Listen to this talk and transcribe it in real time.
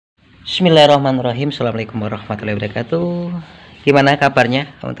Bismillahirrahmanirrahim. Assalamualaikum warahmatullahi wabarakatuh. Gimana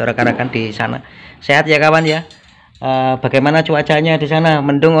kabarnya untuk rekan-rekan di sana? Sehat ya kawan ya? Bagaimana cuacanya di sana?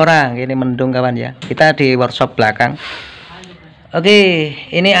 Mendung orang? Ini mendung kawan ya. Kita di workshop belakang. Oke,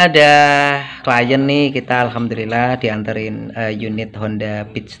 ini ada klien nih. Kita alhamdulillah dianterin unit Honda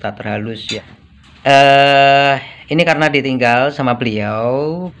Beat starter halus ya. Ini karena ditinggal sama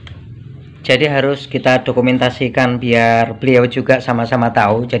beliau, jadi harus kita dokumentasikan biar beliau juga sama-sama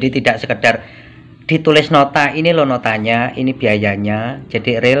tahu. Jadi tidak sekedar ditulis nota, ini loh notanya, ini biayanya,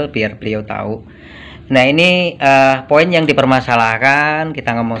 jadi real biar beliau tahu. Nah ini poin yang dipermasalahkan.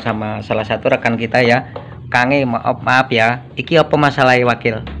 Kita ngomong sama salah satu rekan kita ya, Kange, maaf ya, iki apa masalahnya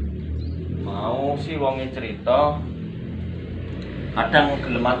wakil? Mau sih wonge cerita kadang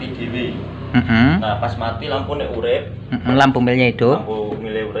gelem mati dhewe. Nah pas mati lampunya urip, lampu milnya itu lampu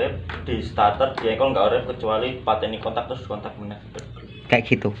milnya urip di starter dia kalau nggak urip kecuali pateni kontak terus kontak meneh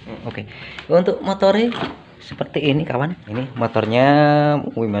kayak gitu. Oke. Untuk motornya seperti ini kawan, ini motornya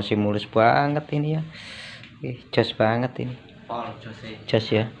masih mulus banget ini ya, jos banget ini,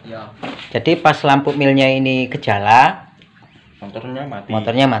 jos ya. Jadi pas lampu milnya ini kejala,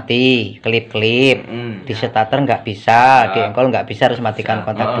 motornya mati, kelip-kelip. Di starter nggak bisa, di engkol nggak bisa, harus matikan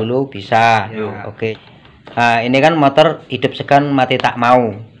kontak dulu bisa. Oke. Nah, ini kan motor hidup segan mati tak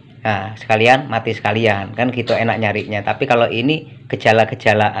mau. Nah, sekalian mati sekalian kan gitu enak nyarinya. Tapi kalau ini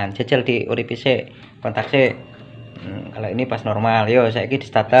gejala-gejalaan, jajal di uripise kontak sih. Kalau ini pas normal, yo saya di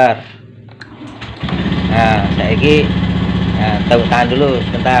starter. Nah, saya tahan dulu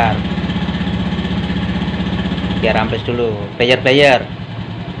sebentar. Biar rampes dulu, player.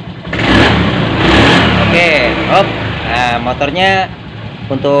 Oke, hop. Nah, motornya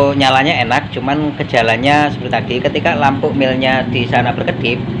untuk nyalanya enak, cuman gejalanya seperti tadi, ketika lampu milnya di sana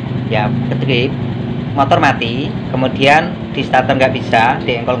berkedip, ya kedip, motor mati, kemudian di starter nggak bisa,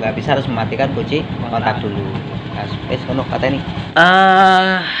 di engkol nggak bisa, harus mematikan kunci kontak dulu. Nah, kata ini.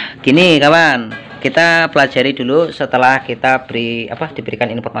 Gini kawan, kita pelajari dulu setelah kita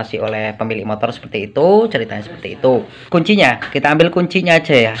diberikan informasi oleh pemilik motor seperti itu, ceritanya seperti itu. Kuncinya, kita ambil kuncinya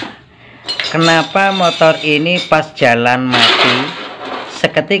aja ya. Kenapa motor ini pas jalan mati,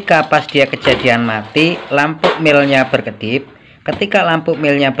 seketika pas dia kejadian mati, lampu milnya berkedip. Ketika lampu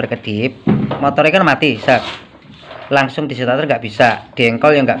milnya berkedip, motornya kan mati, langsung di starter nggak bisa, di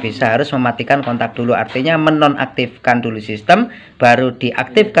engkol yang nggak bisa, harus mematikan kontak dulu. Artinya menonaktifkan dulu sistem, baru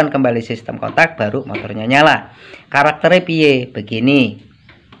diaktifkan kembali sistem kontak, baru motornya nyala. Karakternya piye? Begini,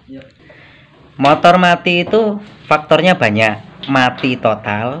 motor mati itu faktornya banyak. Mati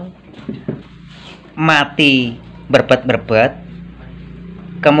total, mati berbet,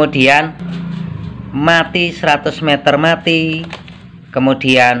 kemudian mati 100 meter mati,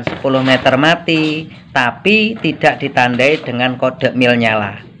 kemudian 10 meter mati, tapi tidak ditandai dengan kode mil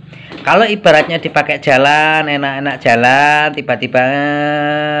nyala. Kalau ibaratnya dipakai jalan, enak-enak jalan, tiba-tiba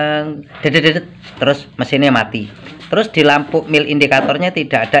terus mesinnya mati, terus di lampu mil indikatornya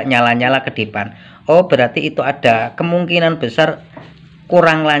tidak ada nyala-nyala kedipan, oh berarti itu ada kemungkinan besar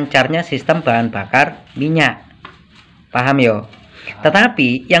kurang lancarnya sistem bahan bakar minyak. Paham yo?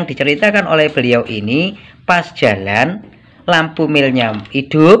 Tetapi yang diceritakan oleh beliau ini, pas jalan lampu milnya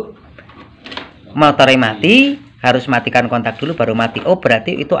hidup, motornya mati, harus matikan kontak dulu baru mati. Oh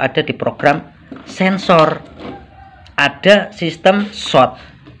berarti itu ada di program sensor, ada sistem short,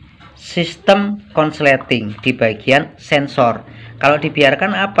 sistem konsleting di bagian sensor. Kalau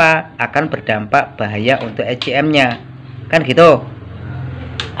dibiarkan apa? Akan berdampak bahaya untuk ECM-nya, kan gitu.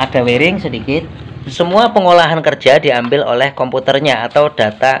 Ada wiring sedikit. Semua pengolahan kerja diambil oleh komputernya atau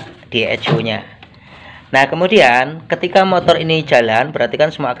data di ECU-nya. Nah kemudian ketika motor ini jalan, berarti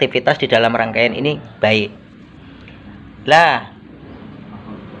kan semua aktivitas di dalam rangkaian ini baik. Lah,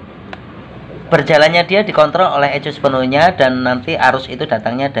 berjalannya dia dikontrol oleh ECU sepenuhnya, dan nanti arus itu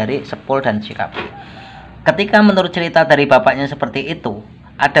datangnya dari sepul dan CKP. Ketika menurut cerita dari bapaknya seperti itu,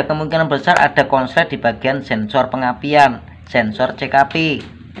 ada kemungkinan besar ada konslet di bagian sensor pengapian, sensor CKP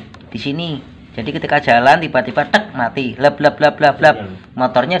di sini. Jadi ketika jalan tiba-tiba tek mati, lap,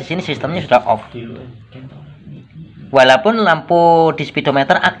 motornya di sini sistemnya sudah off. Walaupun lampu di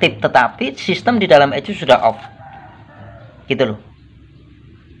speedometer aktif, tetapi sistem di dalam ECU sudah off. Gitu loh.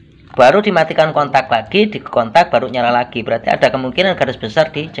 Baru dimatikan kontak lagi, di kontak baru nyala lagi. Berarti ada kemungkinan garis besar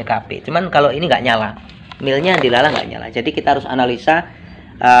di CKP. Cuman kalau ini nggak nyala, milnya dilala nggak nyala. Jadi kita harus analisa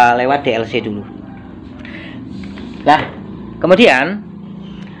lewat DLC dulu. Nah, kemudian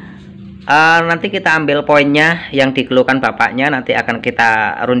nanti kita ambil poinnya yang dikeluhkan bapaknya, nanti akan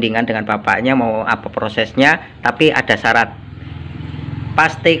kita rundingan dengan bapaknya mau apa prosesnya. Tapi ada syarat,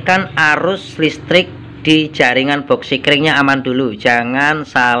 pastikan arus listrik di jaringan box sikringnya aman dulu, jangan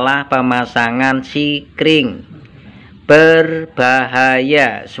salah pemasangan sikring,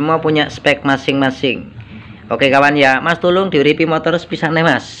 berbahaya. Semua punya spek masing-masing. Oke kawan ya, Mas tolong diuripi motor sepisan nih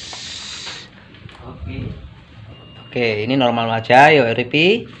Mas. Oke, ini normal aja, yuk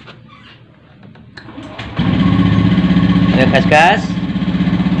uripi. Ayo gas-gas.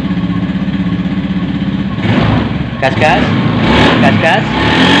 Gas-gas. Gas-gas.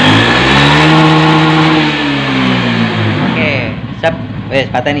 Oke, sep.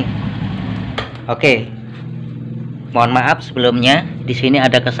 Wes, patah nih. Oke. Mohon maaf sebelumnya, di sini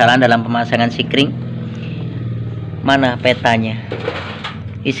ada kesalahan dalam pemasangan sikring. Mana petanya?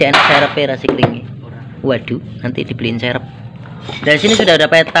 Isi enak serep ya sikringnya. Waduh, nanti dibeliin serep. Dari sini sudah ada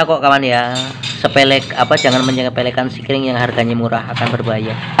peta kok kawan ya. Sepelek apa, jangan menyepelekan sikring yang harganya murah, akan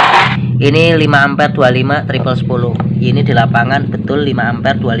berbahaya. Ini 5 ampere 25 triple 10. Ini di lapangan betul 5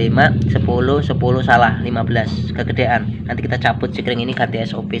 ampere 25 10 10 salah 15 kegedean. Nanti kita cabut sikring ini ganti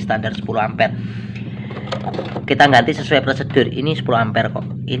SOP standar 10 ampere. Kita ganti sesuai prosedur. Ini 10 ampere kok.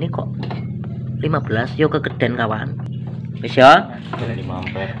 Ini kok 15. Yo kegedean kawan. Wis ya. 5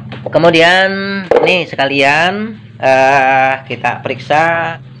 ampere. Kemudian nih sekalian kita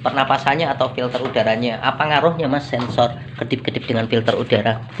periksa pernapasannya atau filter udaranya. Apa ngaruhnya Mas sensor kedip-kedip dengan filter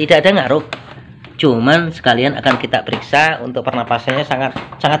udara? Tidak ada ngaruh. Cuman sekalian akan kita periksa untuk pernapasannya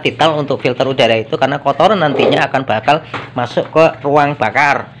sangat vital untuk filter udara itu, karena kotoran nantinya akan bakal masuk ke ruang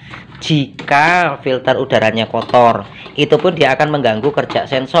bakar. Jika filter udaranya kotor, itu pun dia akan mengganggu kerja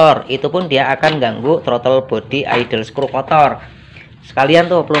sensor, itu pun dia akan ganggu throttle body idle screw kotor. Sekalian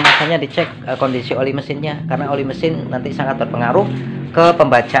tuh pelumasannya dicek kondisi oli mesinnya, karena oli mesin nanti sangat berpengaruh ke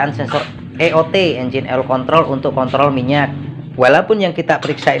pembacaan sensor EOT, engine oil control, untuk kontrol minyak. Walaupun yang kita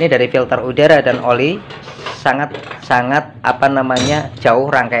periksa ini dari filter udara dan oli sangat apa namanya jauh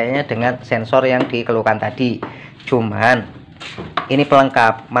rangkaiannya dengan sensor yang dikeluhkan tadi. Cuman ini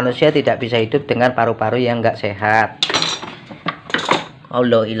pelengkap, manusia tidak bisa hidup dengan paru-paru yang nggak sehat.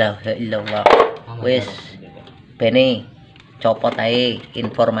 Allah ilaha illallah. Wes Beni copot aja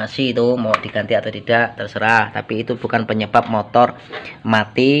informasi itu mau diganti atau tidak terserah, tapi itu bukan penyebab motor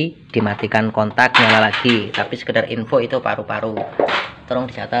mati dimatikan kontak nyala lagi, tapi sekedar info itu paru-paru, tolong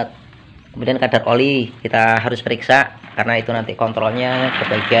dicatat. Kemudian kadar oli kita harus periksa, karena itu nanti kontrolnya ke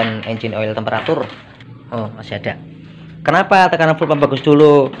bagian engine oil temperatur. Oh masih ada. Kenapa tekanan full pump bagus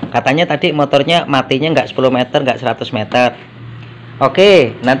dulu? Katanya tadi motornya matinya nggak 10 meter, nggak 100 meter.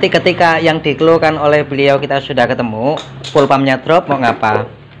 Oke, nanti ketika yang dikeluhkan oleh beliau kita sudah ketemu, full pumpnya drop, mau ngapa?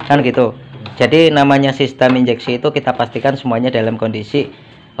 Kan gitu. Jadi namanya sistem injeksi itu kita pastikan semuanya dalam kondisi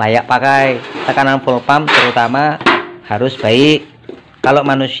layak pakai. Tekanan full pump terutama harus baik. Kalau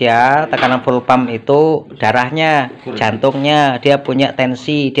manusia, tekanan full pump itu darahnya, jantungnya, dia punya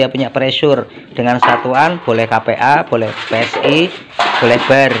tensi, dia punya pressure. Dengan satuan, boleh KPA, boleh PSI, boleh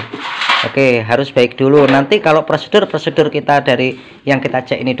bar. Oke, harus baik dulu. Nanti kalau prosedur kita dari yang kita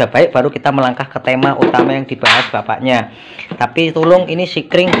cek ini udah baik, baru kita melangkah ke tema utama yang dibahas bapaknya. Tapi tolong ini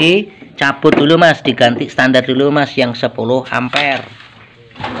sikring dicabut dulu Mas, diganti standar dulu Mas yang 10 ampere.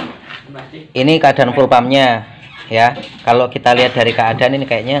 Ini keadaan full pumpnya ya. Kalau kita lihat dari keadaan ini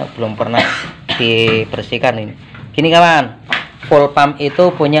kayaknya belum pernah dibersihkan ini. Gini kawan, full pump itu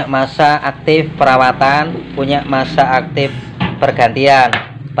punya masa aktif perawatan, punya masa aktif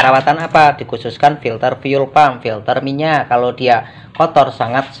pergantian. Perawatan apa? Dikhususkan filter fuel pump, filter minyak. Kalau dia kotor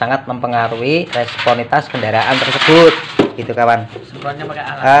sangat mempengaruhi responitas kendaraan tersebut. Gitu kawan.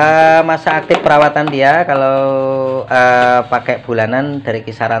 Masa aktif perawatan dia kalau pakai bulanan dari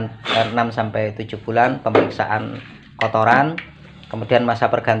kisaran 6 sampai 7 bulan pemeriksaan kotoran. Kemudian masa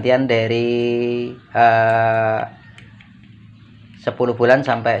pergantian dari 10 bulan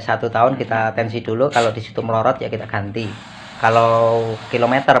sampai 1 tahun kita tensi dulu. Kalau di situ melorot ya kita ganti. Kalau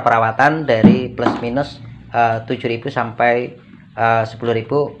kilometer perawatan dari plus minus 7.000 sampai 10.000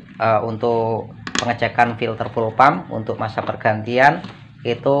 untuk pengecekan filter full pump. Untuk masa pergantian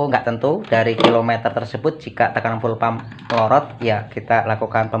itu nggak tentu, dari kilometer tersebut jika tekanan full pump melorot ya kita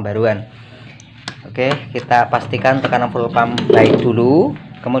lakukan pembaruan. Oke, kita pastikan tekanan full pump baik dulu.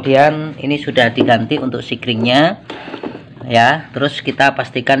 Kemudian ini sudah diganti untuk sikringnya ya. Terus kita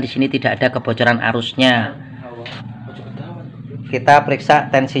pastikan di sini tidak ada kebocoran arusnya. Kita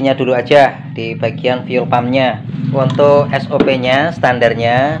periksa tensinya dulu aja di bagian fuel pumpnya. Untuk SOP-nya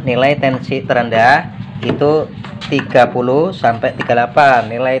standarnya nilai tensi terendah itu 30 sampai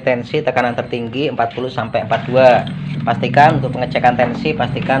 38, nilai tensi tekanan tertinggi 40 sampai 42. Pastikan untuk pengecekan tensi,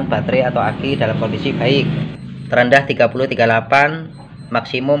 pastikan baterai atau aki dalam kondisi baik. Terendah 30 38,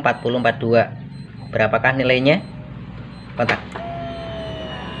 maksimum 40 42. Berapakah nilainya? Kontak.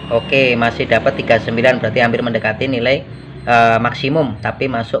 Oke, masih dapat 39, berarti hampir mendekati nilai maksimum, tapi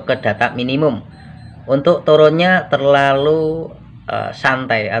masuk ke data minimum. Untuk turunnya terlalu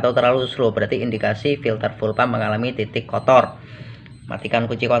santai atau terlalu slow, berarti indikasi filter full pump mengalami titik kotor. Matikan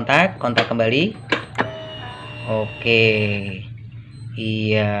kunci kontak kembali. Oke.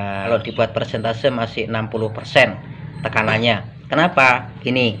 Iya, kalau dibuat persentase masih 60% tekanannya. Kenapa?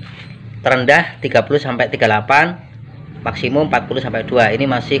 Ini terendah 30 sampai 38, maksimum 40 sampai 2. Ini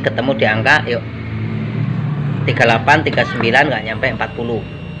masih ketemu di angka yuk 38, 39, nggak nyampe 40.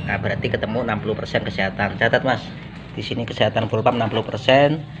 Nah, berarti ketemu 60% kesehatan. Catat Mas. Di sini kesehatan full pump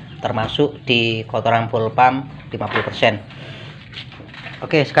 60%, termasuk di kotoran full pump 50%.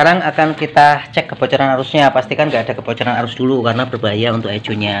 Oke, sekarang akan kita cek kebocoran arusnya. Pastikan nggak ada kebocoran arus dulu karena berbahaya untuk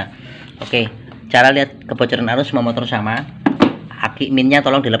ecunya. Oke, cara lihat kebocoran arus semua motor sama. Aki minnya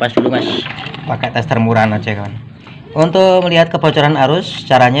tolong dilepas dulu Mas. Pakai tester murahan aja kawan. Untuk melihat kebocoran arus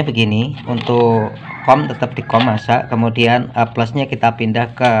caranya begini. Untuk kom tetap di kom masa. Kemudian plusnya kita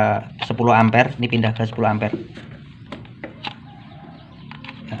pindah ke 10 ampere. Ini pindah ke 10 ampere.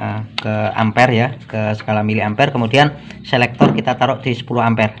 Ke ampere ya, ke skala miliampere. Kemudian selektor kita taruh di 10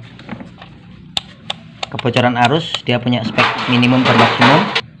 ampere. Kebocoran arus dia punya spek minimum dan maksimum.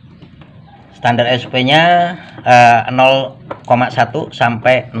 Standar SP nya 0,1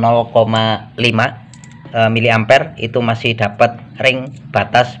 sampai 0,5 miliampere itu masih dapat ring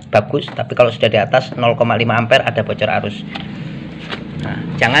batas bagus, tapi kalau sudah di atas 0,5 ampere ada bocor arus. Nah,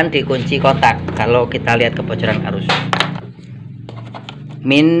 jangan dikunci kotak kalau kita lihat kebocoran arus.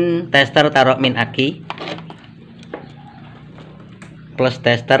 Min tester taruh min aki, plus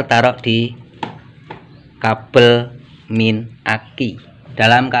tester taruh di kabel min aki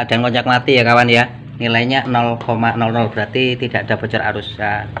dalam keadaan kontak mati ya kawan ya. Nilainya 0,00, berarti tidak ada bocor arus.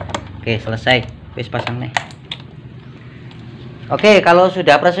 Nah, oke selesai, wis pasang nih. Oke, kalau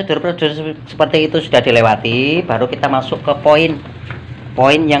sudah prosedur-prosedur seperti itu sudah dilewati, baru kita masuk ke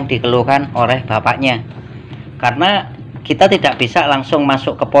poin yang dikeluhkan oleh bapaknya. Karena kita tidak bisa langsung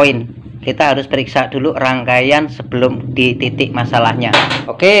masuk ke poin, kita harus periksa dulu rangkaian sebelum di titik masalahnya.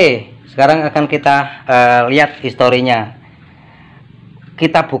 Oke, sekarang akan kita lihat historinya.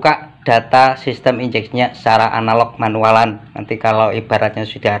 Kita buka data sistem injeksinya secara analog manualan. Nanti kalau ibaratnya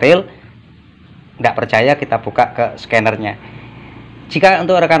sudah real, nggak percaya kita buka ke scannernya. Jika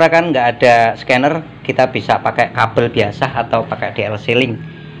untuk rekan-rekan nggak ada scanner, kita bisa pakai kabel biasa atau pakai DLC link.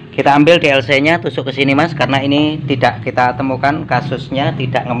 Kita ambil DLC-nya, tusuk ke sini Mas, karena ini tidak kita temukan kasusnya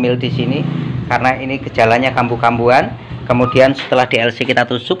tidak ngemil di sini karena ini gejalanya kambuh-kambuhan. Kemudian setelah DLC kita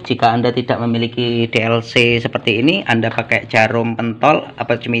tusuk, jika Anda tidak memiliki DLC seperti ini, Anda pakai jarum pentol,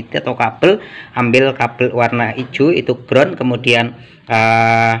 apa cemiti atau kabel, ambil kabel warna hijau itu ground, kemudian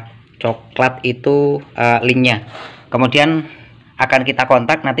coklat itu linknya. Kemudian akan kita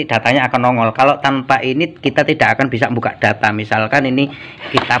kontak, nanti datanya akan nongol. Kalau tanpa ini kita tidak akan bisa buka data. Misalkan ini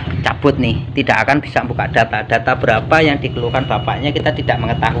kita cabut nih, tidak akan bisa buka data. Data berapa yang dikeluhkan bapaknya kita tidak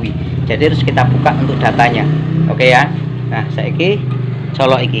mengetahui. Jadi harus kita buka untuk datanya. Oke ya. Nah, saiki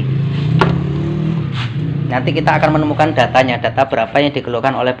colok iki. Nanti kita akan menemukan datanya, data berapa yang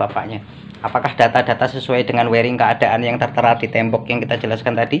dikeluhkan oleh bapaknya. Apakah data-data sesuai dengan wiring keadaan yang tertera di tembok yang kita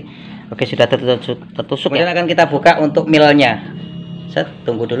jelaskan tadi? Oke, sudah tertusuk. Kemudian akan kita buka untuk milnya. Set,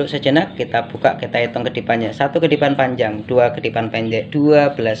 tunggu dulu sejenak, kita buka, kita hitung kedipannya. 1 kedipan panjang, 2 kedipan pendek,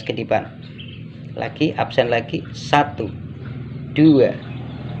 12 kedipan. Lagi, absen lagi. 1 2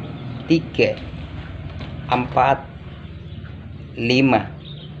 3 4 5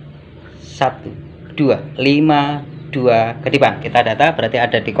 1 2 5 2 kedipan. Kita data berarti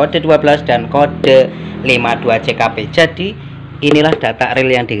ada di kode 12 dan kode 52 CKP. Jadi inilah data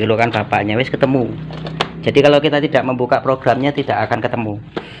real yang dikeluhkan bapaknya. Wis ketemu. Jadi kalau kita tidak membuka programnya tidak akan ketemu.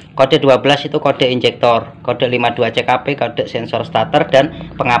 Kode 12 itu kode injektor, kode 52 CKP, kode sensor starter dan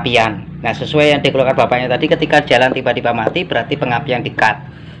pengapian. Nah, sesuai yang dikeluarkan bapaknya tadi, ketika jalan tiba-tiba mati berarti pengapian di-cut.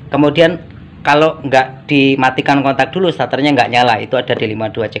 Kemudian kalau nggak dimatikan kontak dulu, starternya nggak nyala. Itu ada di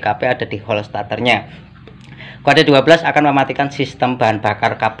 52 CKP, ada di hole starternya. Kode 12 akan mematikan sistem bahan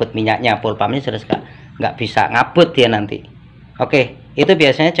bakar kabut minyaknya. Full pumpnya sudah nggak bisa ngabut dia nanti. Oke. Itu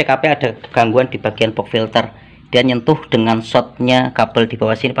biasanya CKP ada gangguan di bagian box filter. Dia nyentuh dengan shotnya kabel di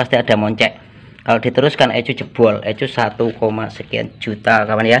bawah sini pasti ada moncek. Kalau diteruskan ecu jebol, ecu 1, sekian juta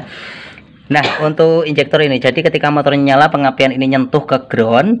kawan ya. Nah, untuk injektor ini, jadi ketika motornya nyala, pengapian ini nyentuh ke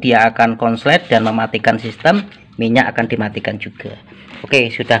ground, dia akan konslet dan mematikan sistem, minyak akan dimatikan juga.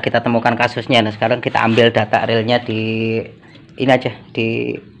 Oke, sudah kita temukan kasusnya. Nah, sekarang kita ambil data realnya di ini aja,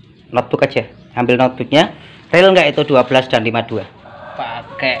 di notebook aja. Ambil notebooknya, real nggak itu 12 dan 52.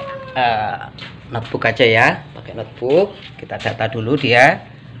 Pakai notebook aja ya, pakai notebook, kita data dulu dia.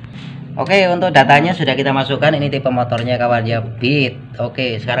 Oke, untuk datanya sudah kita masukkan. Ini tipe motornya kawan ya, Beat.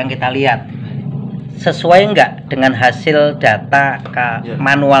 Oke, sekarang kita lihat sesuai enggak dengan hasil data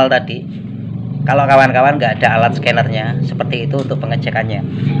manual tadi. Kalau kawan-kawan nggak ada alat scannernya seperti itu untuk pengecekannya.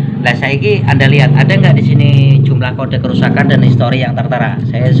 Nah, saiki Anda lihat ada nggak di sini jumlah kode kerusakan dan histori yang tertera.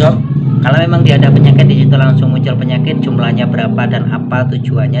 Saya zoom. Kalau memang dia ada penyakit, di situ langsung muncul penyakit, jumlahnya berapa dan apa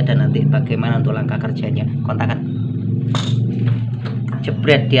tujuannya dan nanti bagaimana untuk langkah kerjanya. Kontakkan.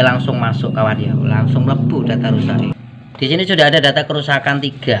 Jebret, dia langsung masuk kawan ya, langsung lebu data rusak. Di sini sudah ada data kerusakan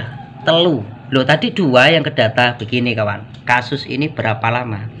 3, telu. Loh, tadi 2 yang ke data begini kawan. Kasus ini berapa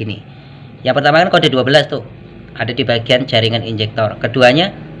lama? Ini. Yang pertama kan kode 12 tuh. Ada di bagian jaringan injektor.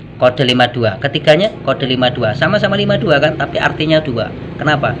 Keduanya kode 52. Ketiganya kode 52. Sama-sama 52 kan, tapi artinya 2.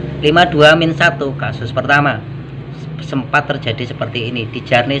 Kenapa? 52 min 1 kasus pertama. Sempat terjadi seperti ini di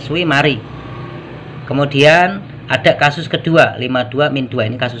Jarniswi Mari. Kemudian ada kasus kedua 52 min 2,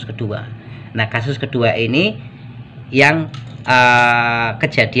 ini kasus kedua. Nah, kasus kedua ini yang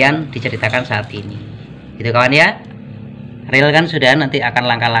kejadian diceritakan saat ini. Gitu kawan ya. Real kan sudah, nanti akan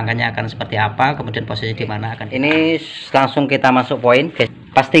langkah-langkahnya akan seperti apa, kemudian posisi di mana akan. Ini langsung kita masuk poin, guys.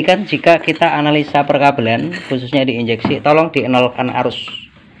 Pastikan jika kita analisa perkabelan khususnya di injeksi, tolong dienolkan arus.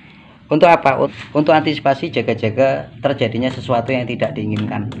 Untuk apa? Untuk antisipasi jaga-jaga terjadinya sesuatu yang tidak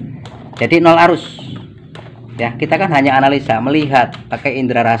diinginkan. Jadi nol arus. Ya, kita kan hanya analisa, melihat pakai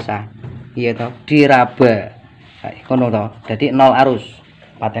indera rasa. Iya toh, diraba. Jadi nol arus.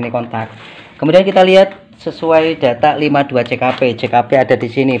 Pateni kontak. Kemudian kita lihat sesuai data 52 CKP. CKP ada di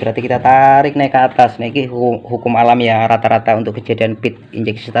sini, berarti kita tarik naik ke atas. Nah, ini hukum alam ya, rata-rata untuk kejadian pit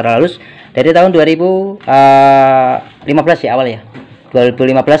injeksi secara halus dari tahun 2015 ya awal ya.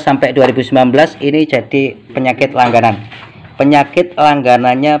 2015 sampai 2019 ini jadi penyakit langganan. Penyakit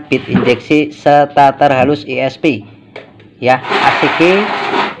langganannya pit injeksi starter halus ISP. Ya, ACG.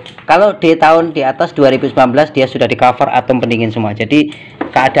 Kalau di tahun di atas 2019 dia sudah di cover atom pendingin semua. Jadi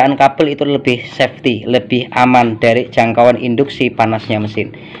keadaan kabel itu lebih safety, lebih aman dari jangkauan induksi panasnya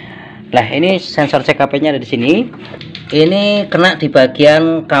mesin. Nah, ini sensor CKP-nya ada di sini. Ini kena di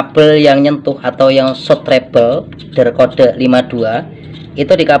bagian kabel yang nyentuh atau yang short treble dari kode 52.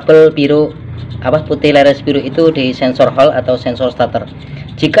 Itu di kabel biru putih leres biru itu di sensor hall atau sensor starter.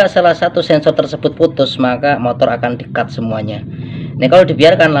 Jika salah satu sensor tersebut putus, maka motor akan di-cut semuanya. Nah, kalau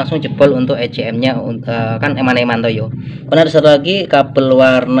dibiarkan langsung jebol untuk ECM-nya kan eman-eman toh yo. Kemudian ada satu lagi kabel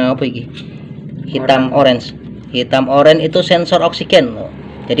warna apa iki? Hitam orange. Hitam orange itu sensor oksigen.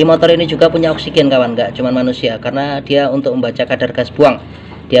 Jadi motor ini juga punya oksigen kawan, nggak cuma manusia, karena dia untuk membaca kadar gas buang.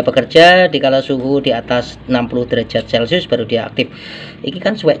 Dia bekerja di kala suhu di atas 60 derajat Celcius baru dia aktif. Ini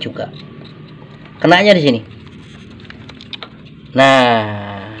kan suwek juga. Kenanya di sini. Nah,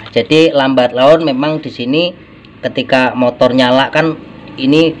 jadi lambat laun memang di sini ketika motor nyala kan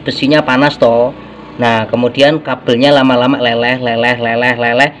ini besinya panas toh. Nah, kemudian kabelnya lama-lama leleh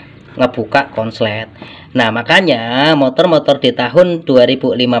ngebuka konslet. Nah, makanya motor-motor di tahun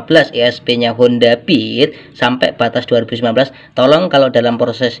 2015 ISP-nya Honda Beat sampai batas 2019, tolong kalau dalam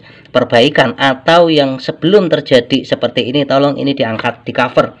proses perbaikan atau yang sebelum terjadi seperti ini, tolong ini diangkat, di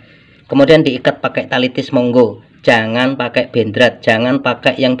cover. Kemudian diikat pakai tali tis monggo. Jangan pakai bendrat, jangan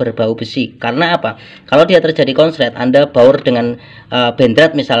pakai yang berbau besi. Karena apa? Kalau dia terjadi konslet, Anda baur dengan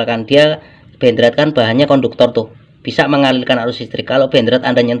bendrat misalkan, dia bendrat kan bahannya konduktor tuh, bisa mengalirkan arus listrik. Kalau bendrat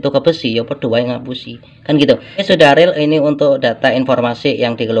Anda nyentuh ke besi, ya padha wae ngapusi. Kan gitu. Ini sudah real, ini untuk data informasi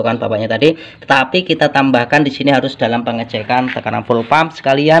yang dikeluhkan bapaknya tadi. Tetapi kita tambahkan di sini harus dalam pengecekan tekanan full pump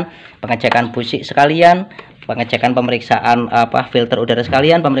sekalian, pengecekan busi sekalian, pengecekan pemeriksaan filter udara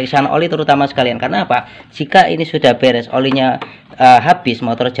sekalian, pemeriksaan oli terutama sekalian. Karena apa? Jika ini sudah beres, olinya habis,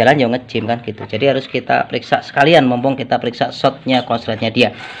 motor jalan ya ngejim kan gitu. Jadi harus kita periksa sekalian, mumpung kita periksa shotnya, konsletnya dia.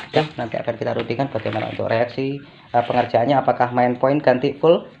 Dan nanti akan kita rutinkan bagaimana untuk reaksi pengerjaannya, apakah main point ganti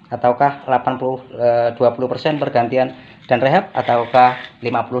full ataukah 20% pergantian dan rehab, ataukah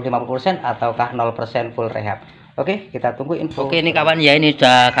 50% ataukah 0% full rehab. Oke, kita tunggu info. Oke, ini kawan ya, ini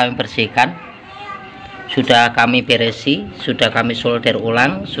sudah kami bersihkan, sudah kami beresi, sudah kami solder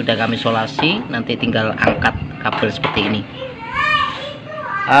ulang, sudah kami solasi. Nanti tinggal angkat kabel seperti ini.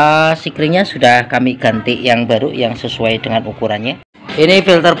 Sikringnya sudah kami ganti yang baru, yang sesuai dengan ukurannya. Ini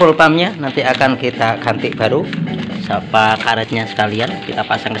filter full pumpnya nanti akan kita ganti baru. Sapa karetnya sekalian kita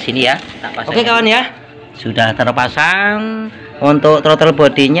pasang ke sini ya. Oke kawan ya, sudah terpasang. Untuk throttle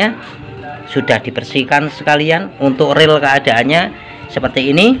bodinya sudah dibersihkan sekalian. Untuk reel keadaannya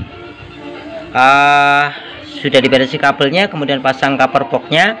seperti ini. Sudah diberesi kabelnya, kemudian pasang cover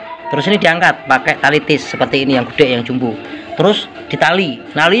boxnya, terus ini diangkat pakai tali tis seperti ini, yang gede, yang jumbo, terus ditali.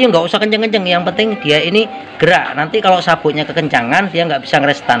 Nalinya nggak usah kenceng-kenceng, yang penting dia ini gerak. Nanti kalau sabuknya kekencangan dia nggak bisa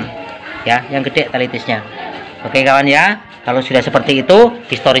ngerestan. ya, yang gede tali tisnya. Oke kawan ya, kalau sudah seperti itu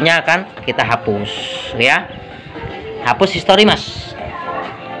historinya akan kita hapus ya. Hapus histori mas,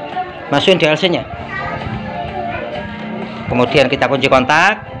 masukin DLC nya, kemudian kita kunci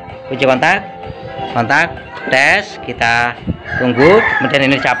kontak, tes, kita tunggu, kemudian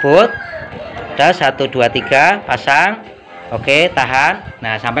ini cabut, udah 1 2 3 pasang. Oke, tahan.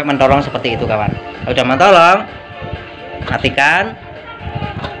 Nah, sampai mentolong seperti itu kawan. Kalau udah mentolong, matikan,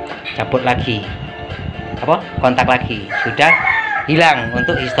 cabut lagi, kontak lagi, sudah hilang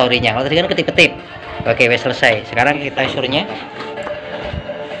untuk historinya. Kalau tadi kan ketip-ketip. Oke, wes selesai. Sekarang kita historinya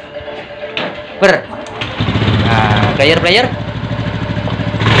nah, player nah,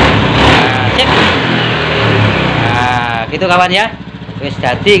 cek. Nah, gitu kawan ya. Wes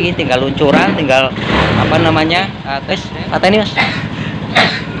jadi ini tinggal luncuran, tinggal apa namanya, tes kata ini mas.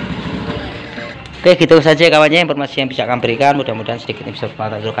 Oke, gitu saja kawannya informasi yang bisa kami berikan. Mudah-mudahan sedikit bisa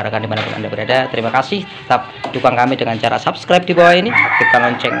bermanfaat untuk rekan-rekan dimanapun Anda berada. Terima kasih. Tetap dukung kami dengan cara subscribe di bawah ini, aktifkan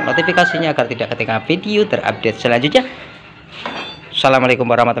lonceng notifikasinya agar tidak ketinggalan video terupdate selanjutnya. Assalamualaikum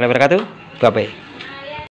warahmatullahi wabarakatuh. Bye bye.